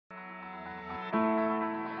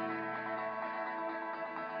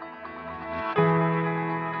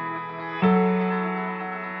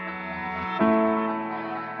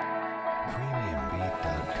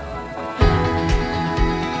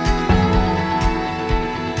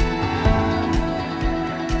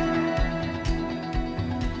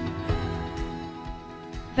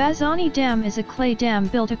Vazhani Dam is a clay dam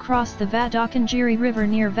built across the Vadakkancherry river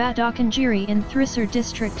near Wadakkancherry in Thrissur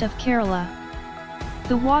district of Kerala.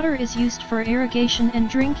 The water is used for irrigation and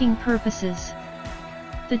drinking purposes.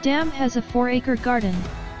 The dam has a 4-acre garden.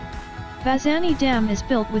 Vazhani Dam is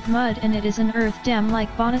built with mud and it is an earth dam like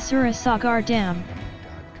Banasura Sagar Dam.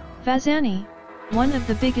 Vazhani, one of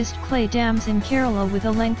the biggest clay dams in Kerala with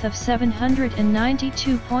a length of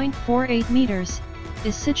 792.48 meters,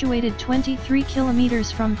 is situated 23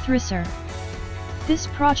 kilometers from Thrissur. This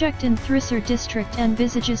project in Thrissur district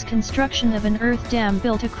envisages construction of an earth dam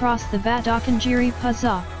built across the Vadakkancherry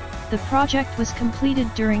puzha. The project was completed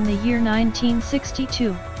during the year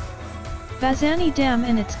 1962. Vazhani Dam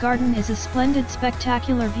and its garden is a splendid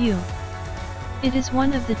spectacular view. It is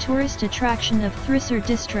one of the tourist attraction of Thrissur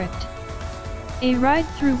district. A ride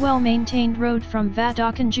through well-maintained road from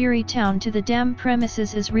Vadakkancherry town to the dam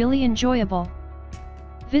premises is really enjoyable.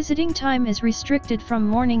 Visiting time is restricted from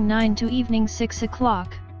morning 9 to evening 6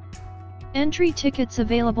 o'clock. Entry tickets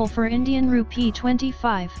available for Indian rupee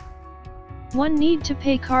 25. One need to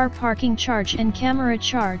pay car parking charge and camera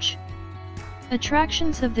charge.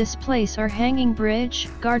 Attractions of this place are hanging bridge,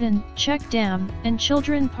 garden, check dam, and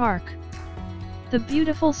children park. The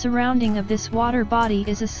beautiful surrounding of this water body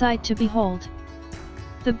is a sight to behold.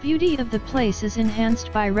 The beauty of the place is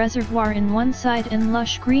enhanced by reservoir in one side and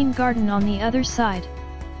lush green garden on the other side.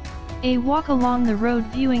 A walk along the road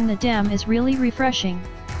viewing the dam is really refreshing.